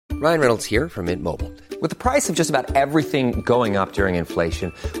Ryan Reynolds here from Mint Mobile. With the price of just about everything going up during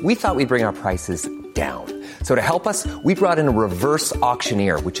inflation, we thought we'd bring our prices down. So to help us, we brought in a reverse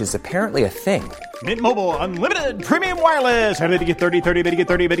auctioneer, which is apparently a thing. Mint Mobile Unlimited Premium Wireless. How to get 30, 30, bit to get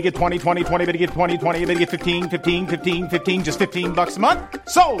 30, bit to get 20, 20, 20, bit to get 20, 20, bit to get 15, 15, 15, 15, just $15 a month?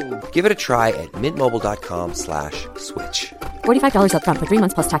 Sold! Give it a try at mintmobile.com/switch. $45 up front for 3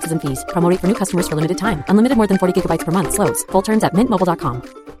 months plus taxes and fees. Promo rate for new customers for limited time. Unlimited more than 40 gigabytes per month. Slows full terms at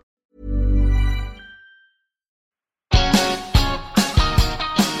mintmobile.com.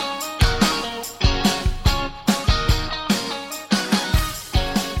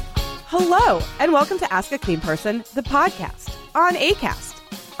 Hello, and welcome to Ask a Clean Person, the podcast on Acast.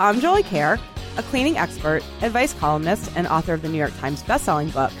 I'm Jolie Kerr, a cleaning expert, advice columnist, and author of the New York Times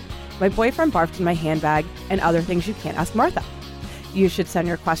bestselling book, My Boyfriend Barfed in My Handbag, and Other Things You Can't Ask Martha. You should send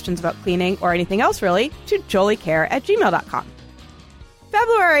your questions about cleaning or anything else, really, to joliekerr@gmail.com.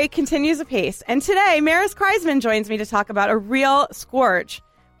 February continues apace, and today, Maris Kreisman joins me to talk about a real scourge,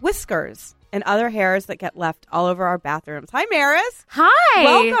 whiskers, and other hairs that get left all over our bathrooms. Hi, Maris. Hi.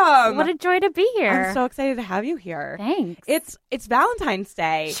 Welcome. What a joy to be here. I'm so excited to have you here. Thanks. It's Valentine's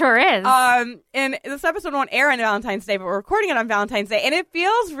Day. Sure is. And this episode won't air on Valentine's Day, but we're recording it on Valentine's Day, and it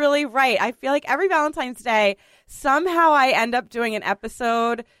feels really right. I feel like every Valentine's Day, somehow I end up doing an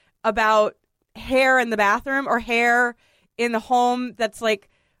episode about hair in the bathroom or hair in the home that's like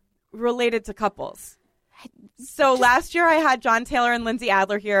related to couples. So last year I had John Taylor and Lindsay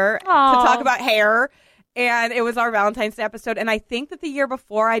Adler here to talk about hair, and it was our Valentine's Day episode. And I think that the year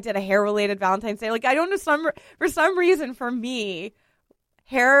before I did a hair-related Valentine's Day. Like, I don't know, for some reason for me,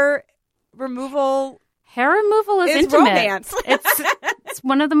 hair removal is intimate. Romance. It's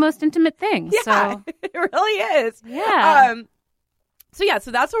one of the most intimate things. Yeah, so. It really is. Yeah.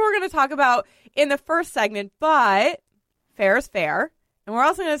 So that's what we're going to talk about in the first segment. But fair is fair, and we're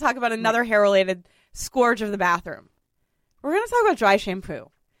also going to talk about another hair-related scourge of the bathroom. We're going to talk about dry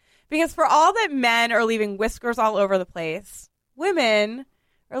shampoo. Because for all that men are leaving whiskers all over the place, women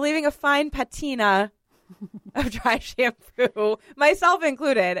are leaving a fine patina of dry shampoo, myself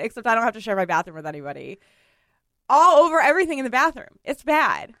included, except I don't have to share my bathroom with anybody, all over everything in the bathroom. It's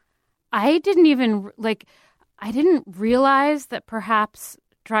bad. I didn't realize that perhaps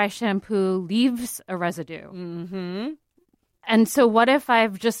dry shampoo leaves a residue. Mm-hmm. And so what if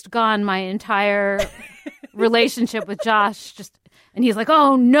I've just gone my entire relationship with Josh and he's like,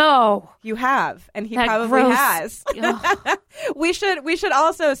 oh no. You have, and he that probably gross. has. We should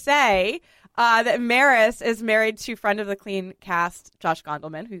also say that Maris is married to friend of the Clean cast, Josh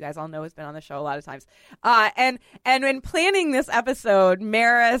Gondelman, who you guys all know has been on the show a lot of times. And in planning this episode,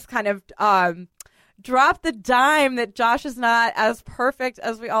 Maris kind of dropped the dime that Josh is not as perfect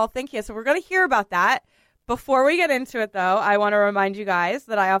as we all think he is. So we're going to hear about that. Before we get into it, though, I want to remind you guys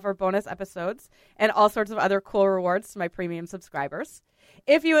that I offer bonus episodes and all sorts of other cool rewards to my premium subscribers.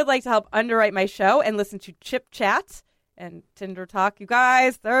 If you would like to help underwrite my show and listen to Chip Chat and Tinder Talk, you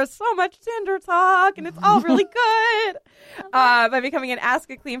guys, there's so much Tinder Talk, and it's all really good. By becoming an Ask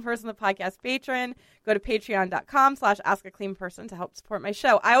a Clean Person, the podcast patron, go to patreon.com/askacleanperson to help support my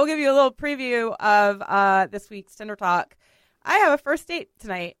show. I will give you a little preview of this week's Tinder Talk. I have a first date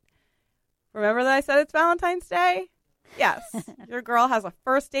tonight. Remember that I said it's Valentine's Day? Yes. Your girl has a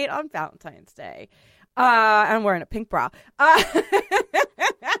first date on Valentine's Day. I'm wearing a pink bra.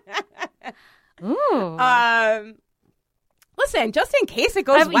 Ooh. Listen, just in case it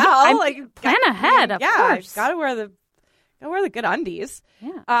goes well, plan ahead, of course. Gotta wear the good undies.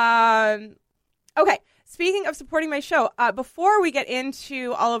 Yeah. Okay. Speaking of supporting my show, before we get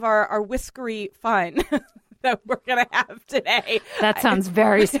into all of our whiskery fun that we're going to have today. That sounds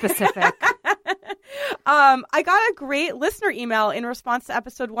very specific. I got a great listener email in response to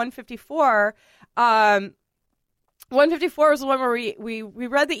episode 154. 154 was the one where we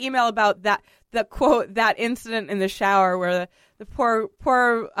read the email about the quote, that incident in the shower where the poor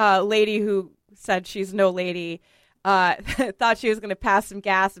lady who said she's no lady thought she was going to pass some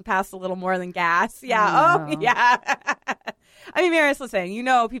gas and passed a little more than gas. Yeah. Oh, yeah. I mean, Maris, listen,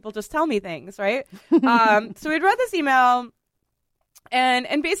 people just tell me things, right? So we'd read this email,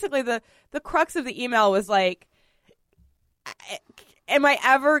 and basically the crux of the email was like, am I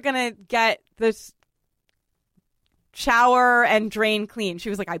ever going to get this shower and drain clean? She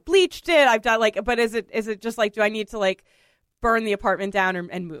was like, I bleached it. I've done but is it just like, do I need to burn the apartment down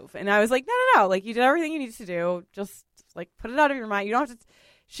and move? And I was like, no. You did everything you needed to do. Just put it out of your mind. You don't have to.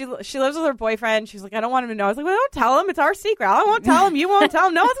 She lives with her boyfriend. She's like, I don't want him to know. I was like, well, don't tell him. It's our secret. I won't tell him. You won't tell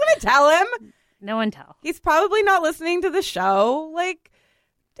him. No one's going to tell him. No one tell. He's probably not listening to the show.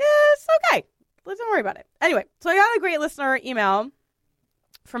 It's okay. Don't worry about it. Anyway, so I got a great listener email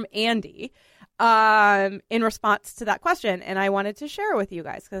from Andy in response to that question, and I wanted to share it with you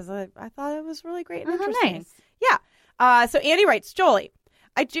guys because I thought it was really great and interesting. Nice. Yeah. So Andy writes, Jolie,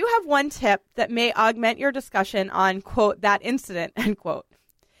 I do have one tip that may augment your discussion on, quote, that incident, end quote,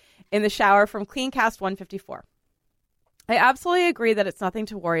 in the shower from CleanCast 154. I absolutely agree that it's nothing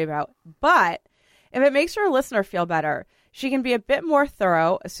to worry about, but if it makes your listener feel better, she can be a bit more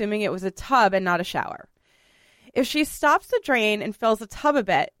thorough, assuming it was a tub and not a shower. If she stops the drain and fills the tub a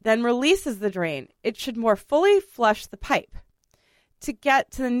bit, then releases the drain, it should more fully flush the pipe. To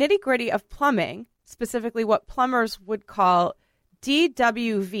get to the nitty-gritty of plumbing, specifically what plumbers would call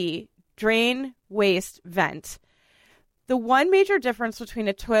DWV, drain waste vent, the one major difference between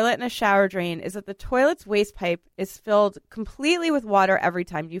a toilet and a shower drain is that the toilet's waste pipe is filled completely with water every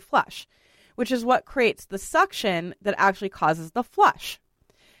time you flush, which is what creates the suction that actually causes the flush.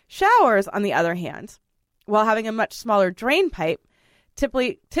 Showers, on the other hand, while having a much smaller drain pipe,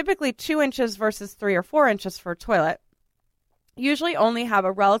 typically 2 inches versus 3 or 4 inches for a toilet, usually only have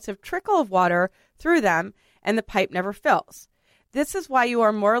a relative trickle of water through them, and the pipe never fills. This is why you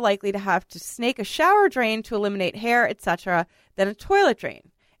are more likely to have to snake a shower drain to eliminate hair, etc., than a toilet drain,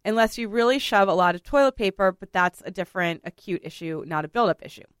 unless you really shove a lot of toilet paper, but that's a different acute issue, not a buildup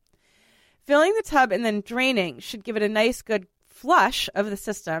issue. Filling the tub and then draining should give it a nice good flush of the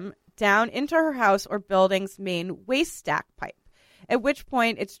system down into her house or building's main waste stack pipe, at which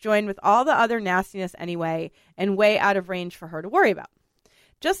point it's joined with all the other nastiness anyway and way out of range for her to worry about.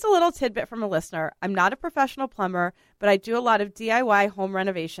 Just a little tidbit from a listener. I'm not a professional plumber, but I do a lot of DIY home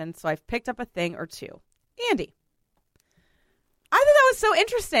renovations, so I've picked up a thing or two. Andy. I thought that was so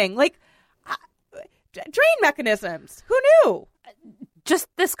interesting. Like, drain mechanisms. Who knew? Just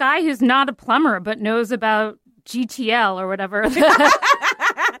this guy who's not a plumber but knows about GTL or whatever.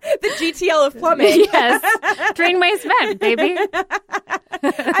 The GTL of plumbing. Yes. Drain waste vent, baby.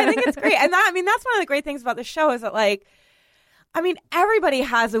 I think it's great. And that's one of the great things about the show is that, like, everybody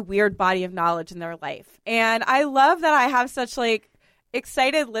has a weird body of knowledge in their life. And I love that I have such, like,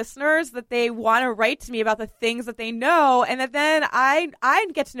 excited listeners that they want to write to me about the things that they know, and that then I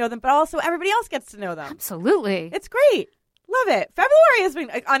get to know them, but also everybody else gets to know them. Absolutely. It's great. Love it. February has been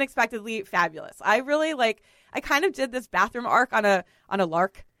unexpectedly fabulous. I really, I kind of did this bathroom arc on a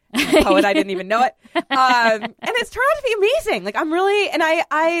lark. Poet, I didn't even know it. And it's turned out to be amazing. Like, I'm really, and I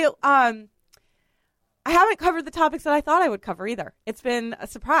haven't covered the topics that I thought I would cover either. It's been a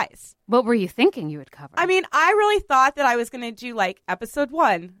surprise. What were you thinking you would cover? I really thought that I was going to do, like, episode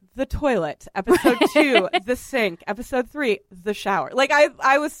 1, the toilet, episode 2, the sink, episode 3, the shower. Like,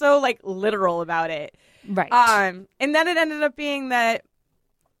 I was so, like, literal about it. Right. And then it ended up being that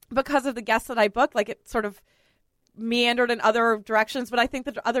because of the guests that I booked, like, it sort of meandered in other directions, but I think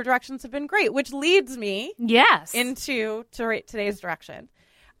the other directions have been great, which leads me into today's direction.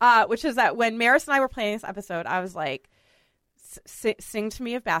 Which is that when Maris and I were planning this episode, I was like, sing to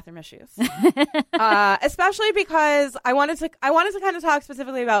me of bathroom issues. Especially because I wanted to kind of talk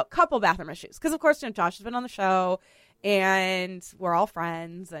specifically about couple bathroom issues. Because, of course, Josh has been on the show, and we're all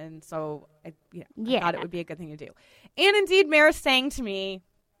friends, and so I thought it would be a good thing to do. And indeed, Maris sang to me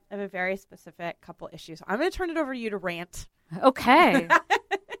of a very specific couple issues. So I'm going to turn it over to you to rant. Okay.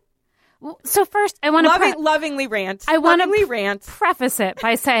 So first, I want to lovingly rant. I want to preface it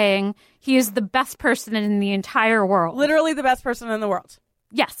by saying he is the best person in the entire world. Literally the best person in the world.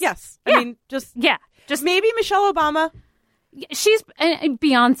 Yes. Yes. Yeah. Just maybe Michelle Obama. She's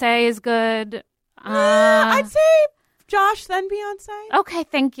Beyonce is good. I'd say Josh, then Beyonce. Okay,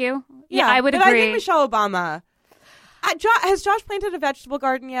 thank you. Yeah, I would agree. I think Michelle Obama. Has Josh planted a vegetable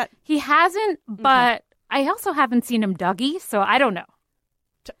garden yet? He hasn't, but I also haven't seen him Dougie, so I don't know.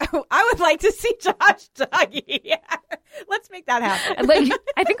 I would like to see Josh Dougie. Yeah. Let's make that happen. I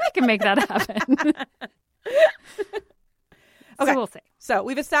think we can make that happen. Okay, so we'll see. So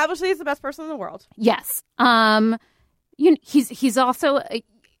we've established that he's the best person in the world. Yes. He's also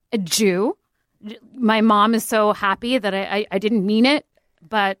a Jew. My mom is so happy that I didn't mean it,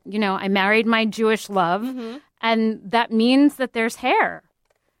 but I married my Jewish love, and that means that there's hair.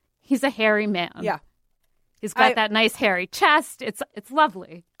 He's a hairy man. Yeah. He's got that nice hairy chest. It's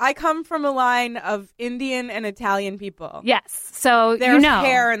lovely. I come from a line of Indian and Italian people. Yes. So there's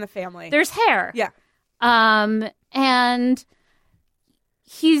hair in the family. There's hair. Yeah. And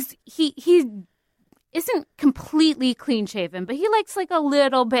he isn't completely clean shaven, but he likes like a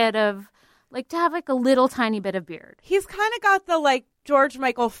little bit of to have like a little tiny bit of beard. He's kind of got the like George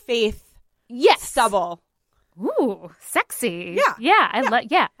Michael Faith stubble. Ooh, sexy. Yeah.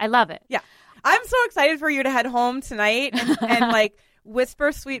 Yeah. I love it. Yeah. I'm so excited for you to head home tonight and like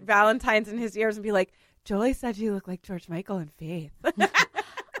whisper sweet Valentines in his ears and be like, Jolie said you look like George Michael and Faith.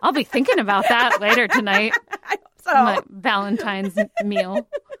 I'll be thinking about that later tonight. I hope so. My Valentine's meal.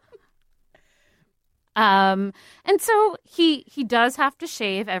 And so he does have to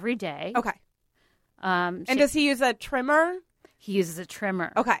shave every day. Okay. And does he use a trimmer? He uses a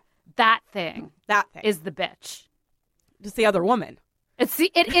trimmer. Okay. That thing is the bitch. Just the other woman.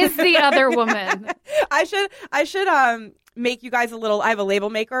 It is the other woman. I should make you guys a little. I have a label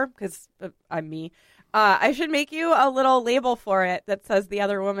maker because I'm me. I should make you a little label for it that says the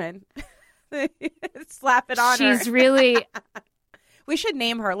other woman. Slap it on her. She's really. We should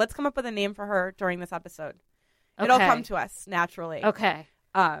name her. Let's come up with a name for her during this episode. Okay. It'll come to us naturally. Okay.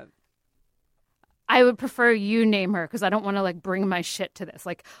 I would prefer you name her because I don't want to like bring my shit to this.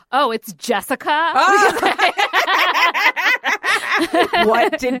 Like, oh, it's Jessica.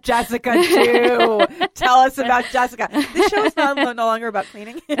 What did Jessica do? Tell us about Jessica. This show is no longer about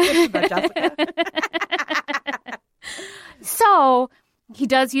cleaning. It's about Jessica. So he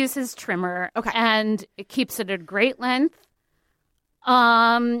does use his trimmer. Okay. And it keeps it at a great length.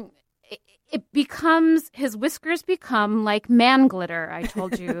 It becomes, his whiskers become like man glitter, I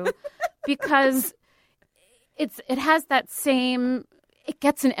told you, because it has that same, it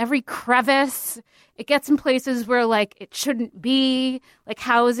gets in every crevice. It gets in places where like it shouldn't be. Like,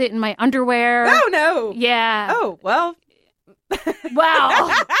 how is it in my underwear? Oh, no. Yeah. Oh, well.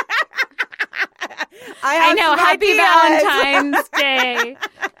 Wow. I know. Happy Valentine's Day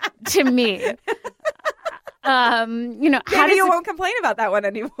to me. How Maybe you won't complain about that one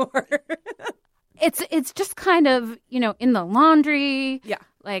anymore. It's just kind of, in the laundry. Yeah.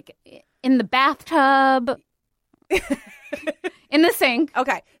 Like in the bathtub. In the sink.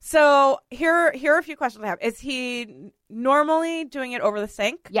 Okay. So here are a few questions I have. Is he normally doing it over the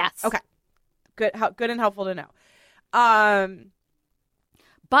sink? Yes. Okay. Good and helpful to know.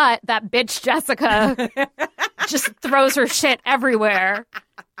 But that bitch Jessica just throws her shit everywhere.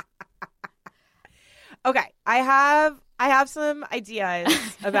 Okay, I have some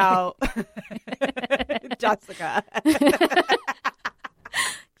ideas about Jessica.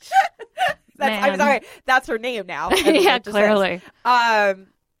 I'm sorry, that's her name now. Yeah, clearly.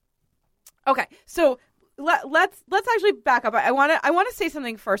 Okay, so let's actually back up. I want to say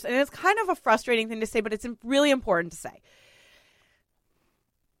something first, and it's kind of a frustrating thing to say, but it's really important to say.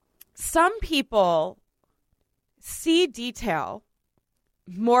 Some people see detail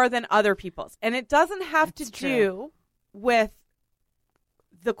more than other people's, and it doesn't have to do with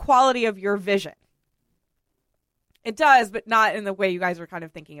the quality of your vision. It does, but not in the way you guys are kind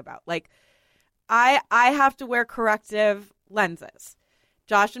of thinking about. Like, I have to wear corrective lenses.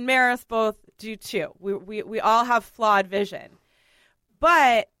 Josh and Maris both do too. We all have flawed vision.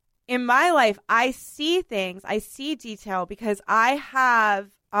 But in my life, I see things, I see detail because I have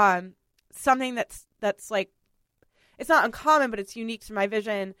something that's like, it's not uncommon, but it's unique to my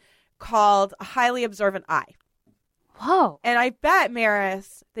vision, called a highly observant eye. Whoa. And I bet,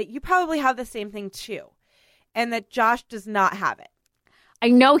 Maris, that you probably have the same thing too, and that Josh does not have it. I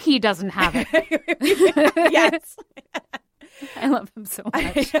know he doesn't have it. Yes. I love him so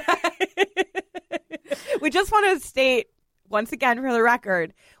much. We just want to state, once again, for the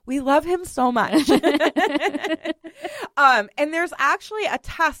record, we love him so much. And there's actually a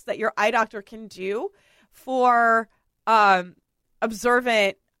test that your eye doctor can do for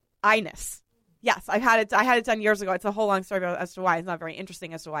observant eye-ness. Yes, I had it done years ago. It's a whole long story as to why. It's not very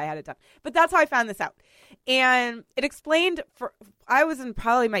interesting as to why I had it done. But that's how I found this out. And it explained, I was in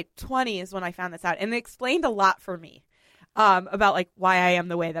probably my 20s when I found this out. And it explained a lot for me about like why I am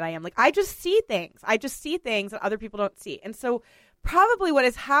the way that I am. Like, I just see things. That other people don't see. And so probably what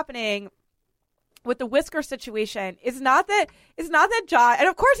is happening with the whisker situation is not that Josh, and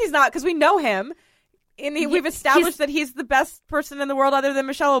of course he's not, because we know him. And we've established that he's the best person in the world other than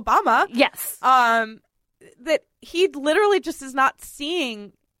Michelle Obama. Yes. That he literally just is not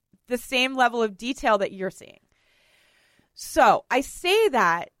seeing the same level of detail that you're seeing. So I say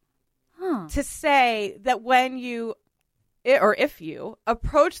that to say that when you, or if you,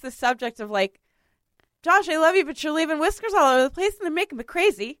 approach the subject of like, Josh, I love you, but you're leaving whiskers all over the place and they're making me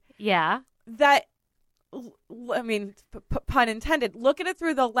crazy. Yeah. That, I mean, pun intended, look at it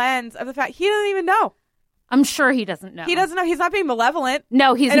through the lens of the fact he doesn't even know. I'm sure he doesn't know. He doesn't know. He's not being malevolent.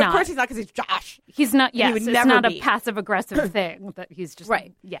 No, he's not. And of course he's not, because he's Josh. He's not. Yes, it's not be. A passive-aggressive thing that he's just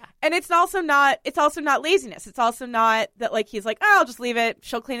right. Yeah, and it's also not laziness. It's also not that like he's like, oh, I'll just leave it.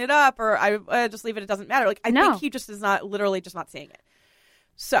 She'll clean it up, or I just leave it. It doesn't matter. Like I think he just is not literally just not seeing it.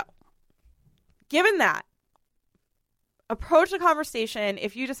 So, given that, approach the conversation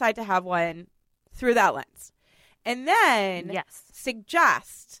if you decide to have one through that lens, and then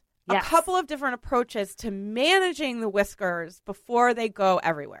suggest a Yes. couple of different approaches to managing the whiskers before they go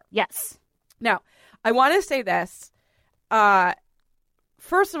everywhere. Yes. Now, I want to say this.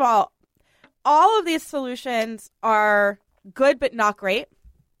 First of all of these solutions are good but not great.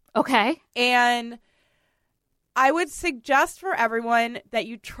 Okay. And I would suggest for everyone that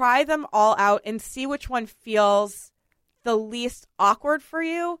you try them all out and see which one feels the least awkward for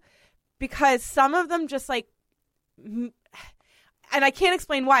you, because some of them just like, and I can't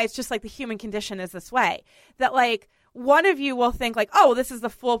explain why, it's just like the human condition is this way, that like one of you will think like, oh, this is the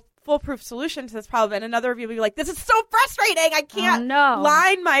foolproof solution to this problem, and another of you will be like, this is so frustrating, I can't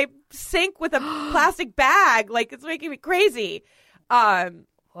line my sink with a plastic bag, like it's making me crazy.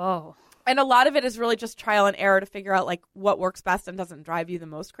 Whoa. And a lot of it is really just trial and error to figure out like what works best and doesn't drive you the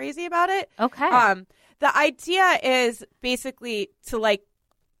most crazy about it. Okay. The idea is basically to like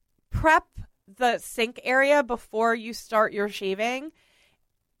prep the sink area before you start your shaving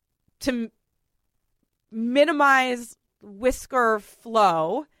to minimize whisker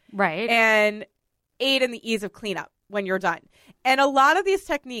flow, Right. and aid in the ease of cleanup when you're done. And a lot of these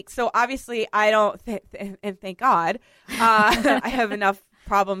techniques, so obviously I don't, and thank God, I have enough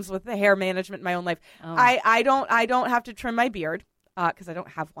problems with the hair management in my own life. Oh. I don't have to trim my beard because I don't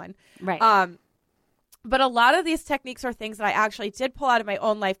have one. Right. But a lot of these techniques are things that I actually did pull out of my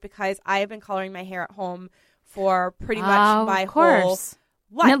own life because I have been coloring my hair at home for pretty much my whole life.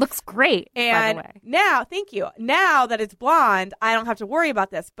 And it looks great, and by the way. now, thank you. Now that it's blonde, I don't have to worry about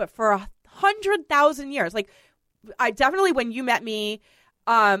this. But for 100,000 years, like I definitely, when you met me,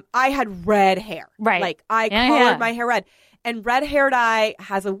 I had red hair. Right. Like I colored my hair red. And red hair dye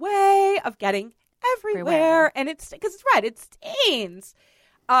has a way of getting everywhere. And it's because it's red, it stains.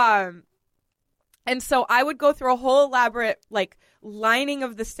 And so I would go through a whole elaborate like lining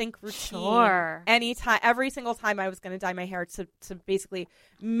of the sink routine. Sure. Every single time I was going to dye my hair to basically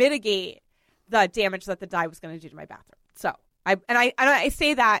mitigate the damage that the dye was going to do to my bathroom. So I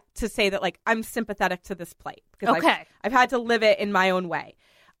say that to say that like I'm sympathetic to this plight because I've had to live it in my own way.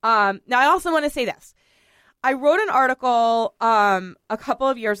 Now I also want to say this. I wrote an article a couple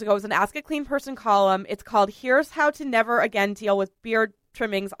of years ago. It was an Ask a Clean Person column. It's called "Here's How to Never Again Deal with Beard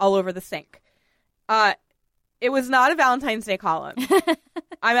Trimmings All Over the Sink." It was not a Valentine's Day column.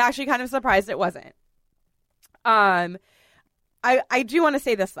 I'm actually kind of surprised it wasn't. I do want to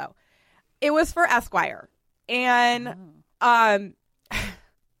say this though. It was for Esquire, and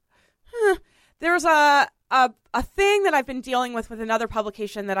there's a thing that I've been dealing with another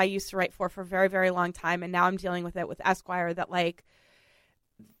publication that I used to write for a very, very long time, and now I'm dealing with it with Esquire, that like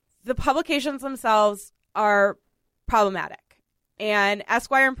the publications themselves are problematic. And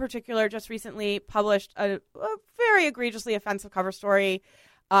Esquire in particular just recently published a very egregiously offensive cover story,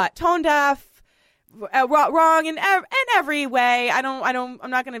 tone deaf, wrong in every way. I'm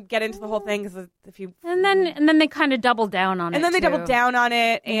not going to get into the whole thing because if you and then they kind of double down on it. And then they double down on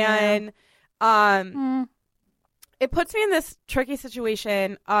it, and it puts me in this tricky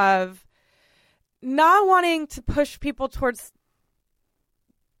situation of not wanting to push people towards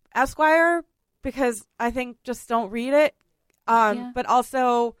Esquire because I think just don't read it. But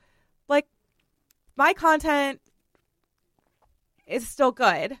also, like, my content is still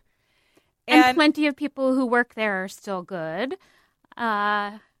good. And plenty of people who work there are still good.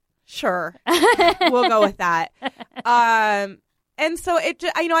 Sure. We'll go with that. And so,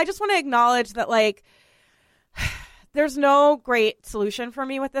 I just want to acknowledge that, like, there's no great solution for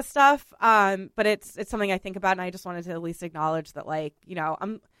me with this stuff. But it's something I think about, and I just wanted to at least acknowledge that, like,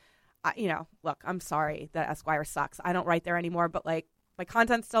 look, I'm sorry that Esquire sucks. I don't write there anymore, but like my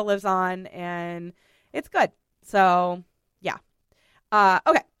content still lives on and it's good. So yeah.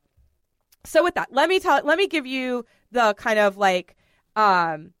 Okay. So with that, let me give you the kind of like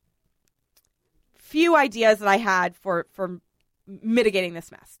few ideas that I had for mitigating this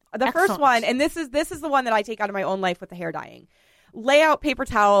mess. The Excellent. First one, and this is the one that I take out of my own life with the hair dyeing. Lay out paper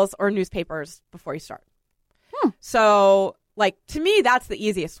towels or newspapers before you start. So like to me, that's the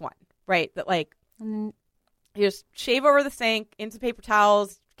easiest one. Right, that like you just shave over the sink into paper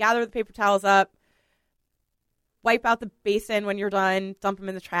towels, gather the paper towels up, wipe out the basin when you're done, dump them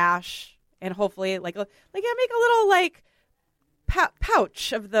in the trash, and hopefully make a little like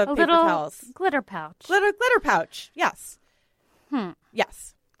pouch of the paper towels, glitter pouch, glitter pouch. Yes,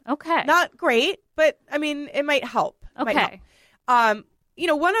 yes. Okay, not great, but I mean it might help. Okay. One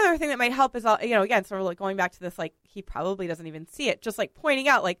other thing that might help is again, sort of like going back to this, like he probably doesn't even see it, just like pointing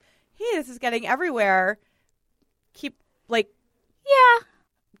out like, hey, this is getting everywhere. Keep like, yeah,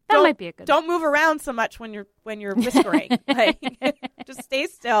 that might be a good. Don't move around so much when you're whiskering. Like, just stay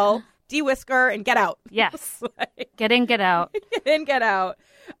still, de-whisker, and get out. Yes, get in, get out. Get in, get out.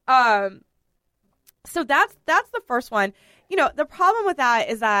 So that's the first one. You know, the problem with that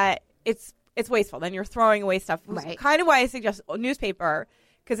is that it's wasteful. Then you're throwing away stuff. Right. Kind of why I suggest newspaper,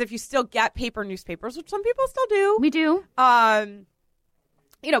 because if you still get paper newspapers, which some people still do, We do.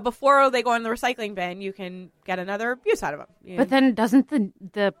 you know, before they go in the recycling bin, you can get another use out of them. But then doesn't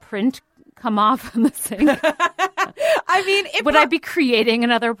the print come off in the sink? I mean, Would I be creating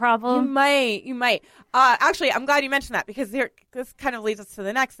another You problem? might. Actually, I'm glad you mentioned that because this kind of leads us to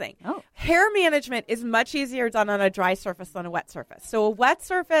the next thing. Oh. Hair management is much easier done on a dry surface than a wet surface. So a wet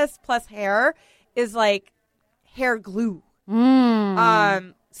surface plus hair is like hair glue.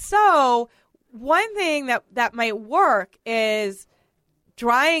 So one thing that might work is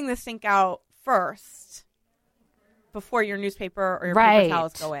drying the sink out first before your newspaper or your Right. paper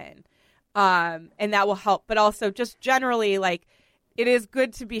towels go in. And that will help. But also just generally, like, it is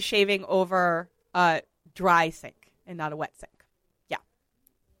good to be shaving over a dry sink and not a wet sink. Yeah.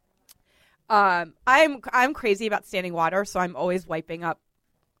 I'm crazy about standing water, so I'm always wiping up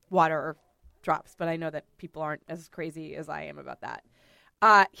water drops. But I know that people aren't as crazy as I am about that.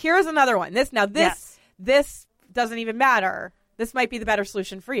 Here's another one. This doesn't even matter. This might be the better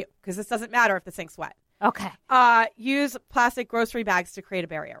solution for you because this doesn't matter if the sink's wet. Okay. Use plastic grocery bags to create a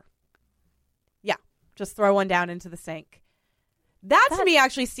barrier. Yeah, just throw one down into the sink. That to me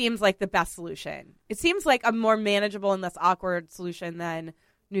actually seems like the best solution. It seems like a more manageable and less awkward solution than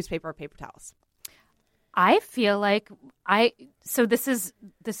newspaper or paper towels. I feel like so this is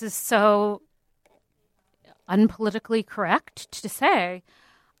so unpolitically correct to say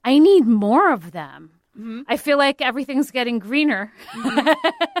I need more of them. Mm-hmm. I feel like everything's getting greener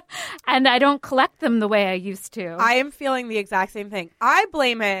and I don't collect them the way I used to. I am feeling the exact same thing. I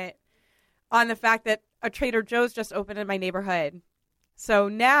blame it on the fact that a Trader Joe's just opened in my neighborhood. So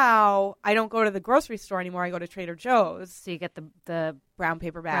now I don't go to the grocery store anymore. I go to Trader Joe's. So you get the brown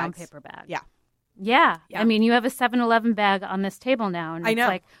paper bags. brown paper bag. Yeah. Yeah. Yeah. I mean, you have a 7-Eleven bag on this table now. And I know. It's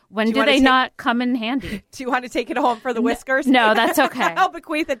like, when Do you do wanna they take- not come in handy? Do you want to take it home for the whiskers? No, that's okay. I'll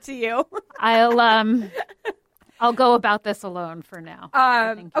bequeath it to you. I'll go about this alone for now.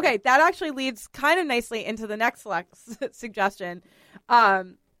 Thank you. Okay, that actually leads kind of nicely into the next suggestion,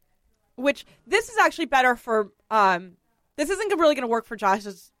 which this is actually better for. This isn't really going to work for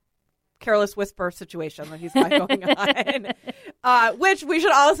Josh's careless whisper situation that he's got going on. Which we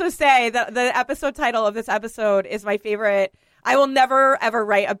should also say that the episode title of this episode is my favorite. I will never ever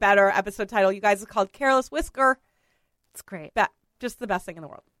write a better episode title. You guys, it's called Careless Whisker. It's great. Just the best thing in the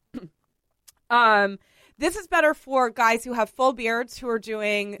world. This is better for guys who have full beards who are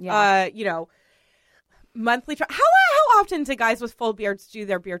doing, monthly. How often do guys with full beards do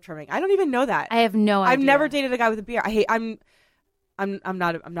their beard trimming? I don't even know that. I have no idea. I've never dated a guy with a beard. I'm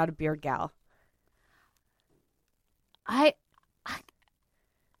not a beard gal.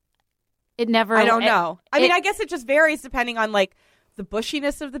 It never. I don't know. I mean, I guess it just varies depending on like the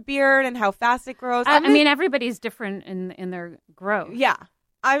bushiness of the beard and how fast it grows. I mean, everybody's different in their growth. Yeah.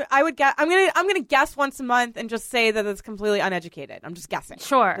 I would guess. I'm gonna guess once a month and just say that it's completely uneducated. I'm just guessing.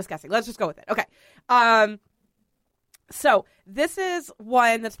 Sure. Just guessing. Let's just go with it. Okay. So this is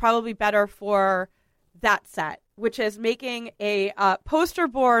one that's probably better for that set, which is making a poster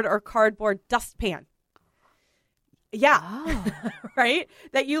board or cardboard dustpan. Yeah. Oh. Right?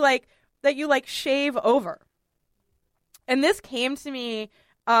 That you shave over. And this came to me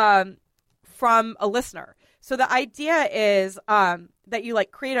from a listener. So the idea is that you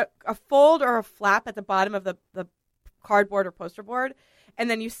like create a fold or a flap at the bottom of the cardboard or poster board, and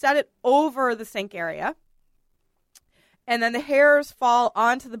then you set it over the sink area. And then the hairs fall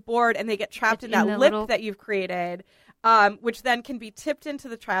onto the board and they get trapped in that lip that you've created, which then can be tipped into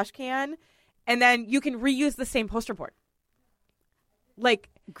the trash can. And then you can reuse the same poster board. Like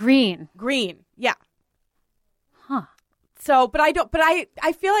green. Yeah. Huh. So, but I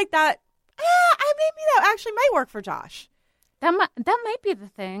feel like that, maybe that actually might work for Josh. That might be the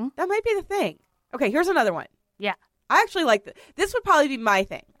thing. That might be the thing. Okay, here's another one. Yeah. I actually like this. This would probably be my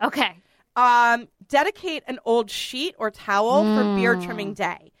thing. Okay. Dedicate an old sheet or towel for beard trimming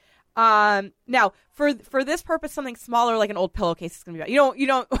day. Now for this purpose, something smaller like an old pillowcase is going to be. You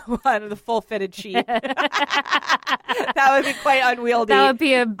don't want the full fitted sheet. That would be quite unwieldy. That would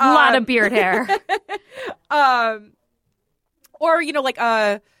be a lot of beard hair. Or like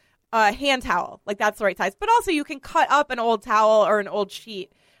a hand towel, like that's the right size. But also you can cut up an old towel or an old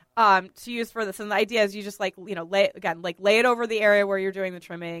sheet to use for this. And the idea is you just lay it over the area where you're doing the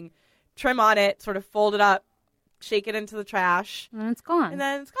trimming. Trim on it, sort of fold it up, shake it into the trash, And it's gone. and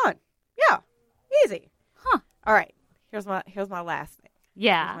then it's gone. Yeah, easy. Huh. All right. Here's my last thing.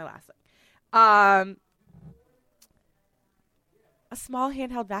 Yeah. Here's my last thing. a small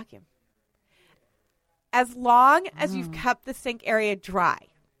handheld vacuum. As long as you've kept the sink area dry.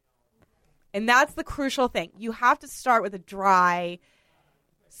 And that's the crucial thing. You have to start with a dry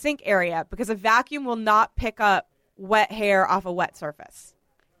sink area because a vacuum will not pick up wet hair off a wet surface.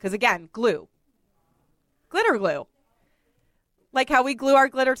 Because, again, glue. Glitter glue. Like how we glue our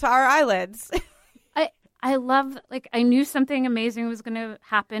glitter to our eyelids. I love, like, I knew something amazing was going to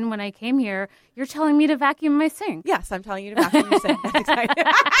happen when I came here. You're telling me to vacuum my sink. Yes, I'm telling you to vacuum your sink. That's exciting.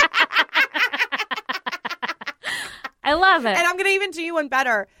 I love it. And I'm going to even do you one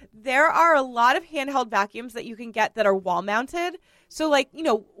better. There are a lot of handheld vacuums that you can get that are wall mounted. So, like, you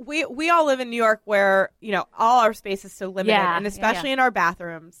know, we all live in New York where, you know, all our space is so limited, and especially in our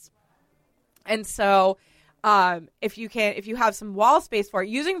bathrooms. And so if you have some wall space for it,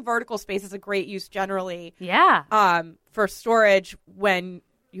 using vertical space is a great use generally. Yeah. For storage when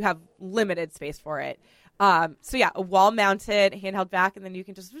you have limited space for it. So yeah, a wall mounted handheld vac, and then you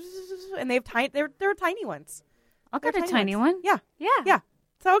can just, and they have they're tiny ones. I'll get a tiny one. Yeah. Yeah. Yeah.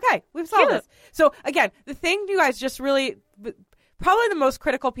 So, okay, we've solved Cute. this. So, again, the thing you guys just really, probably the most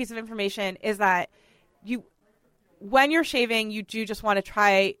critical piece of information is that when you're shaving, you do just want to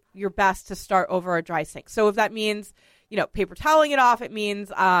try your best to start over a dry sink. So if that means, you know, paper toweling it off, it means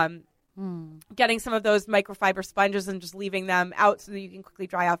getting some of those microfiber sponges and just leaving them out so that you can quickly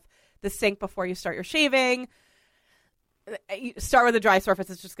dry off the sink before you start your shaving. Start with a dry surface.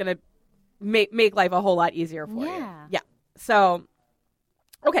 It's just going to make life a whole lot easier for you. Yeah. So,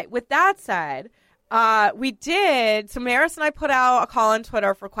 okay, with that said, so Maris and I put out a call on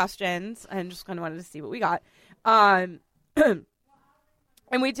Twitter for questions and just kind of wanted to see what we got. And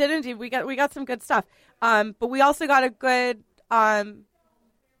we did indeed. We got some good stuff. But we also got a good,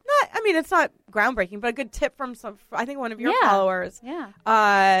 it's not groundbreaking, but a good tip from I think one of your followers.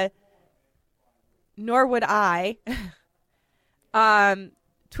 Yeah. Nor would I.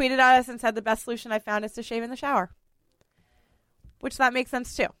 Tweeted at us and said the best solution I found is to shave in the shower. Which that makes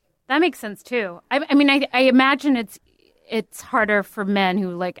sense too. That makes sense too. I mean, I imagine it's harder for men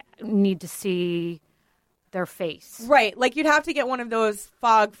who like need to see their face. Right. Like you'd have to get one of those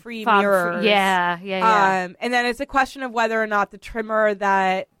fog-free mirrors. Yeah. And then it's a question of whether or not the trimmer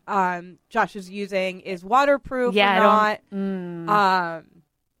that Josh is using is waterproof or not.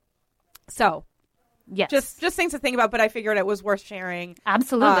 So yes. Just things to think about, but I figured it was worth sharing.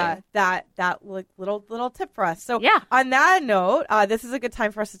 Absolutely. That little tip for us. So yeah. On that note, this is a good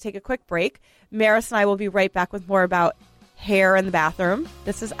time for us to take a quick break. Maris and I will be right back with more about hair in the bathroom.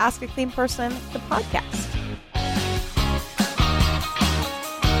 This is Ask a Clean Person, the podcast.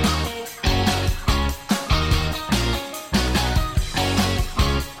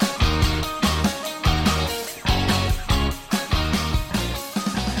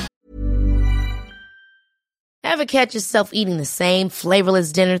 Ever catch yourself eating the same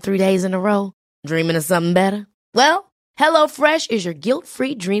flavorless dinner 3 days in a row? Dreaming of something better? Well, HelloFresh is your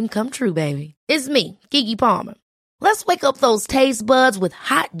guilt-free dream come true, baby. It's me, Keke Palmer. Let's wake up those taste buds with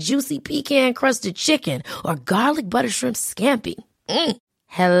hot, juicy pecan-crusted chicken or garlic butter shrimp scampi.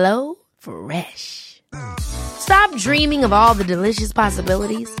 Hello Fresh. Stop dreaming of all the delicious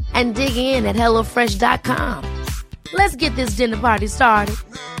possibilities and dig in at HelloFresh.com. Let's get this dinner party started.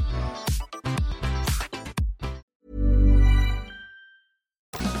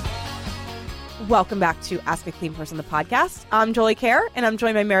 Welcome back to Ask a Clean Person, the podcast. I'm Jolie Kerr, and I'm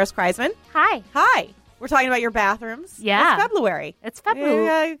joined by Maris Kreisman. Hi. We're talking about your bathrooms. Yeah. It's February. It's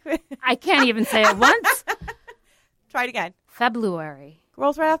February. I can't even say it once. Try it again. February.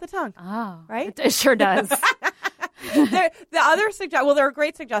 Rolls right off the tongue. Oh. Right? It sure does. There are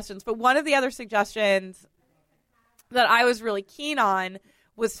great suggestions, but one of the other suggestions that I was really keen on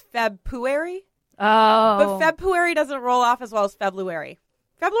was February. Oh. But February doesn't roll off as well as February.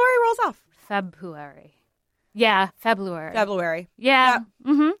 February rolls off. February. Yeah, February. February. Yeah. Yep.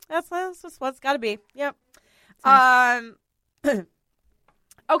 Mm-hmm. That's what it's got to be. Yep.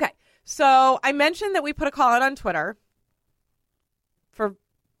 Okay. So I mentioned that we put a call out on Twitter for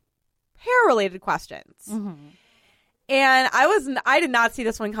hair-related questions. Mm-hmm. And I did not see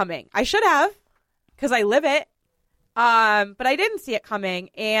this one coming. I should have, because I live it. But I didn't see it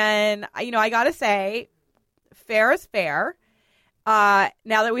coming. And, I got to say, fair is fair. Now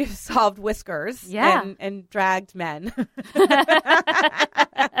that we've solved whiskers and dragged men.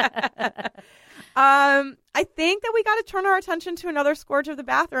 I think that we got to turn our attention to another scourge of the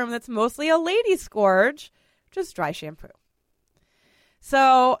bathroom that's mostly a lady's scourge, which is dry shampoo.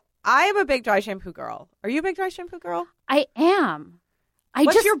 So I am a big dry shampoo girl. Are you a big dry shampoo girl? I am.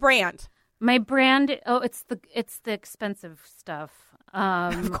 What's your brand? My brand, it's the expensive stuff.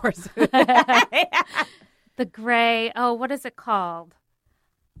 Of course. the gray. Oh, what is it called?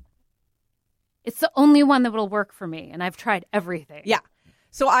 It's the only one that will work for me, and I've tried everything. Yeah.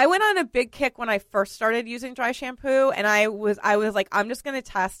 So I went on a big kick when I first started using dry shampoo, and I was like, I'm just going to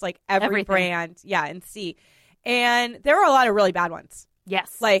test like every Everything. brand, and see. And there were a lot of really bad ones.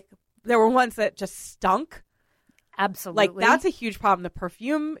 Yes. Like there were ones that just stunk. Absolutely. Like that's a huge problem. The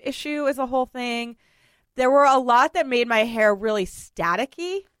perfume issue is a whole thing. There were a lot that made my hair really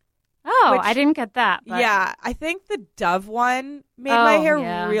staticky. Oh, which- I didn't get that. But Yeah, I think the Dove one made my hair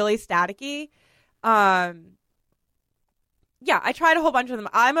really staticky. Yeah, I tried a whole bunch of them.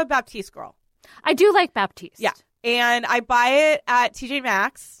 I'm a Baptiste girl. I do like Baptiste. Yeah. And I buy it at TJ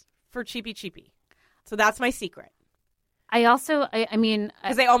Maxx for cheapy. So that's my secret. I also, I mean,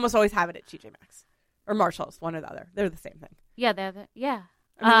 Because they almost always have it at TJ Maxx. Or Marshall's, one or the other. They're the same thing. yeah, yeah.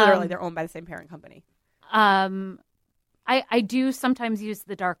 I mean, literally, they're owned by the same parent company. I do sometimes use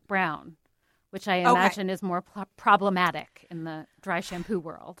the dark brown, which I imagine is more problematic in the dry shampoo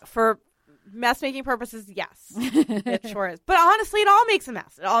world. For mess-making purposes, yes. It sure is. But honestly, it all makes a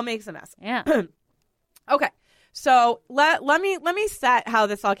mess. It all makes a mess. Yeah. Okay. So let me set how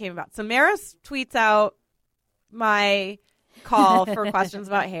this all came about. So Maris tweets out my call for questions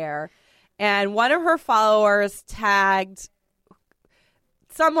about hair, and one of her followers tagged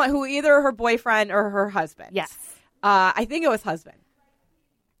someone who either her boyfriend or her husband. Yes. I think it was husband.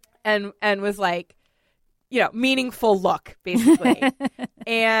 And was like, meaningful look, basically.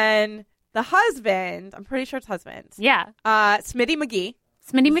 And the husband, I'm pretty sure it's husband. Yeah. Smitty McGee.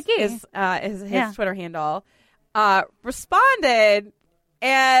 Smitty McGee. Is his Twitter handle. Responded,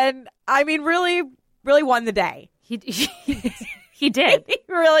 and I mean, really, really won the day. He did. He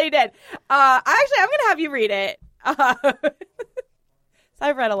really did. Actually, I'm going to have you read it. So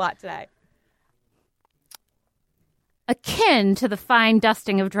I've read a lot today. Akin to the fine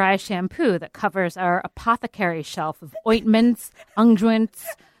dusting of dry shampoo that covers our apothecary shelf of ointments, unguents.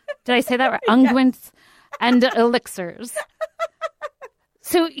 Did I say that right? Unguents and elixirs.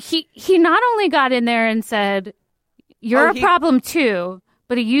 So he not only got in there and said, "You're a problem too,"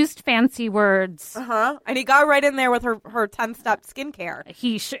 but he used fancy words. And he got right in there with her 10-step skincare.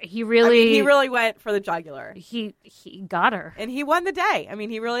 He really went for the jugular. He got her, and he won the day. I mean,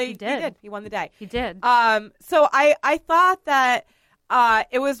 he did. He won the day. He did. So I thought that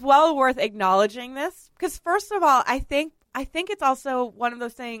it was well worth acknowledging this because, first of all, I think it's also one of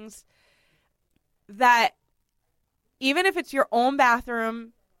those things that even if it's your own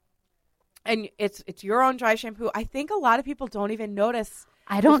bathroom and it's your own dry shampoo, I think a lot of people don't even notice.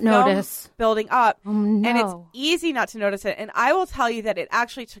 I don't notice building up, no. And it's easy not to notice it. And I will tell you that it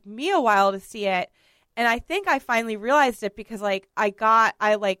actually took me a while to see it, and I think I finally realized it because I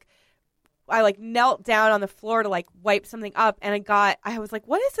knelt down on the floor to wipe something up, and I was like,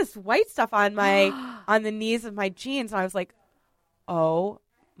 what is this white stuff on on the knees of my jeans? And I was like, oh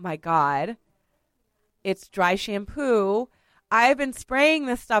my God, it's dry shampoo. I've been spraying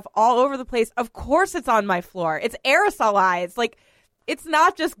this stuff all over the place. Of course it's on my floor. It's aerosolized. It's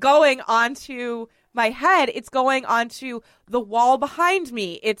not just going onto my head. It's going onto the wall behind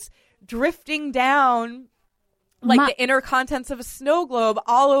me. It's drifting down the inner contents of a snow globe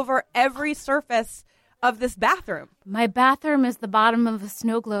all over every surface of this bathroom. My bathroom is the bottom of a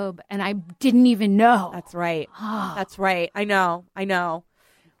snow globe, and I didn't even know. That's right. That's right. I know.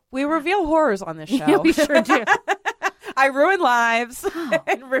 We reveal horrors on this show. Yeah, we sure do. I ruin lives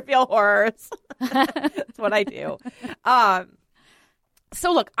and reveal horrors. That's what I do.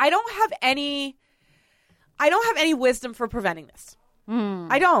 So look, I don't have any wisdom for preventing this.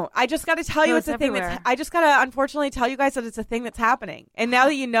 I don't. I just got to tell you it's a thing I just got to unfortunately tell you guys that it's a thing that's happening. And now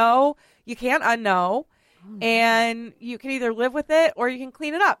that you know, you can't unknow. And you can either live with it or you can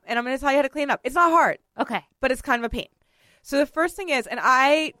clean it up. And I'm going to tell you how to clean it up. It's not hard. Okay. But it's kind of a pain. So the first thing is, and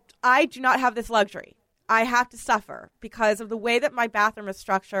I do not have this luxury. I have to suffer because of the way that my bathroom is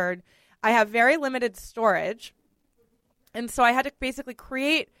structured. I have very limited storage. And so I had to basically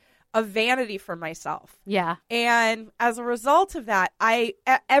create a vanity for myself. Yeah. And as a result of that,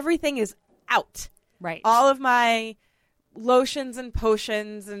 everything is out. Right. All of my lotions and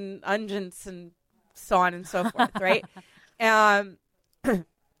potions and unguents and so on and so forth, right? And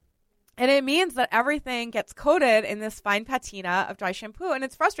it means that everything gets coated in this fine patina of dry shampoo, and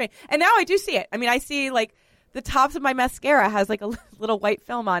it's frustrating. And now I do see it. I mean, I see the tops of my mascara has a little white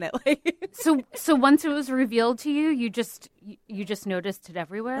film on it. So once it was revealed to you, you just noticed it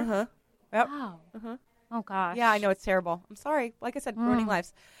everywhere? Uh-huh. Yep. Wow. Uh-huh. Oh gosh. Yeah, I know it's terrible. I'm sorry. Like I said, ruining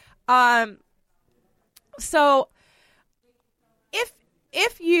lives. So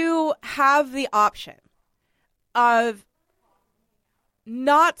if you have the option of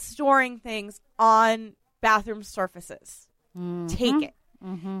not storing things on bathroom surfaces. Take it.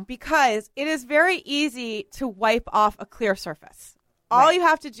 Because it is very easy to wipe off a clear surface. All you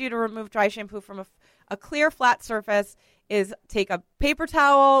have to do to remove dry shampoo from a clear, flat surface is take a paper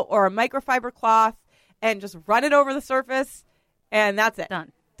towel or a microfiber cloth and just run it over the surface, and that's it.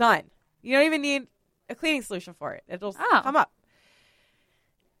 Done. You don't even need a cleaning solution for it. It'll come up.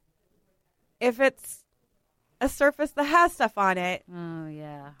 If it's a surface that has stuff on it,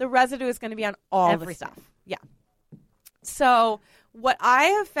 the residue is going to be on all the stuff. Yeah. So what I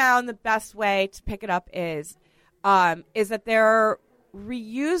have found the best way to pick it up is that they're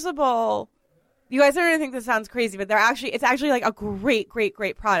reusable. You guys are going to think this sounds crazy, but it's actually like a great, great,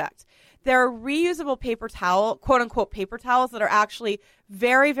 great product. They're reusable paper towel, quote unquote paper towels that are actually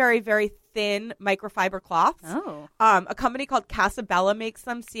very, very, very thin microfiber cloths. A company called Casabella makes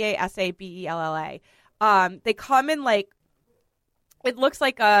them, Casabella. They come in it looks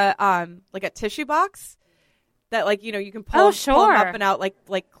like a tissue box that you can pull them up and out like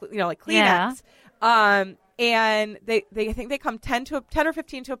Kleenex. And they think they come 10 or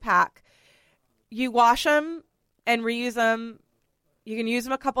 15 to a pack. You wash them and reuse them. You can use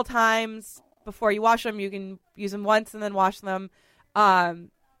them a couple times before you wash them. You can use them once and then wash them.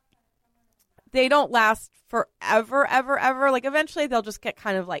 They don't last forever, ever. Eventually they'll just get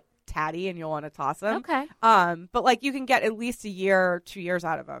kind of tatty and you'll want to toss them. Okay. But you can get at least a year or 2 years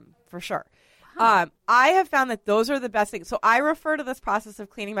out of them for sure. Wow. I have found that those are the best things. So I refer to this process of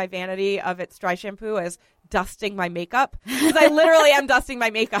cleaning my vanity of its dry shampoo as dusting my makeup, because I literally am dusting my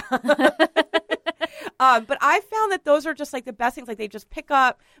makeup. But I found that those are just the best things. They just pick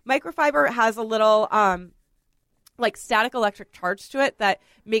up. Microfiber has a little static electric charge to it that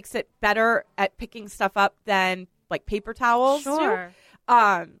makes it better at picking stuff up than paper towels do.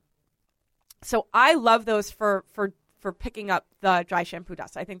 So I love those for picking up the dry shampoo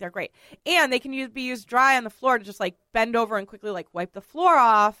dust. I think they're great. And they can be used dry on the floor to just bend over and quickly wipe the floor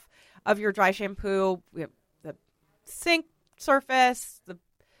off of your dry shampoo. We have the sink surface, the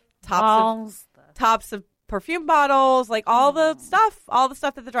tops of perfume bottles, all the stuff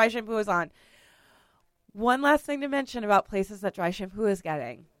that the dry shampoo is on. One last thing to mention about places that dry shampoo is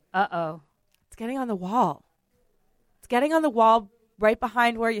getting. It's getting on the wall. It's getting on the wall right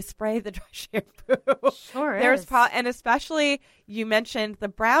behind where you spray the dry shampoo. Sure is. And especially, you mentioned the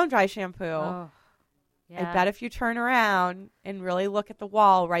brown dry shampoo. Oh, yeah. I bet if you turn around and really look at the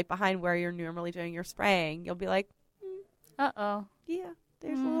wall right behind where you're normally doing your spraying, you'll be like, yeah,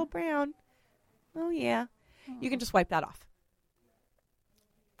 there's a little brown. Oh, yeah. You can just wipe that off.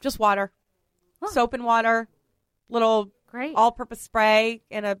 Just water. Soap and water. Little great all-purpose spray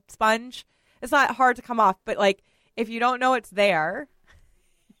and a sponge. It's not hard to come off, but if you don't know it's there,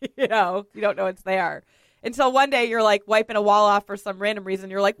 you don't know it's there. Until one day you're wiping a wall off for some random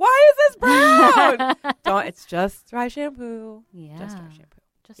reason. You're like, why is this brown? It's just dry shampoo. Yeah. Just dry shampoo.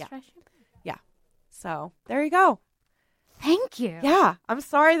 Dry shampoo. Yeah. So there you go. Thank you. Yeah. I'm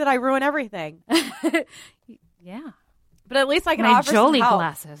sorry that I ruin everything. Yeah. But at least I can My offer Jolie some help.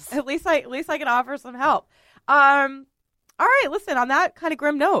 glasses. At least I can offer some help. All right, listen, on that kind of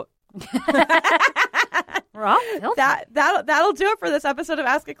grim note. We're all filthy. That'll do it for this episode of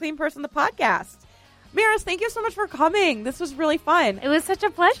Ask a Clean Person, the podcast. Maris, thank you so much for coming. This was really fun. It was such a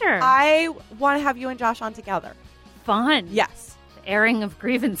pleasure. I want to have you and Josh on together. Fun. Yes. The airing of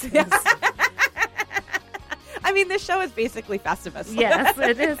grievances. I mean, this show is basically Festivus. Yes,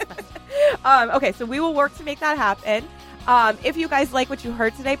 it is. Okay, so we will work to make that happen. If you guys like what you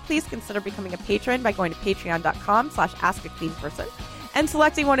heard today, please consider becoming a patron by going to patreon.com/askacleanperson and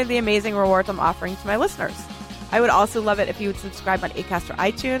selecting one of the amazing rewards I'm offering to my listeners. I would also love it if you would subscribe on Acast or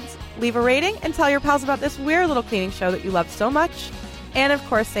iTunes, leave a rating, and tell your pals about this weird little cleaning show that you love so much. And of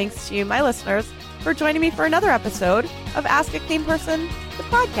course, thanks to you, my listeners, for joining me for another episode of Ask a Clean Person, the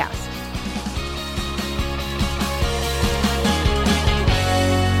podcast.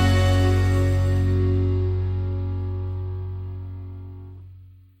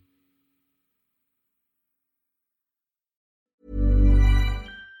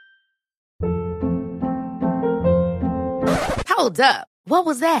 Hold up. What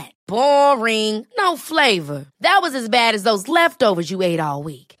was that? Boring. No flavor. That was as bad as those leftovers you ate all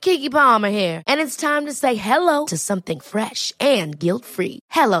week. Keke Palmer here. And it's time to say hello to something fresh and guilt-free.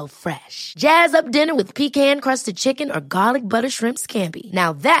 Hello Fresh. Jazz up dinner with pecan-crusted chicken or garlic butter shrimp scampi.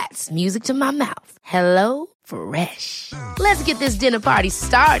 Now that's music to my mouth. Hello Fresh. Let's get this dinner party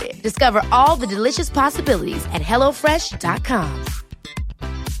started. Discover all the delicious possibilities at HelloFresh.com.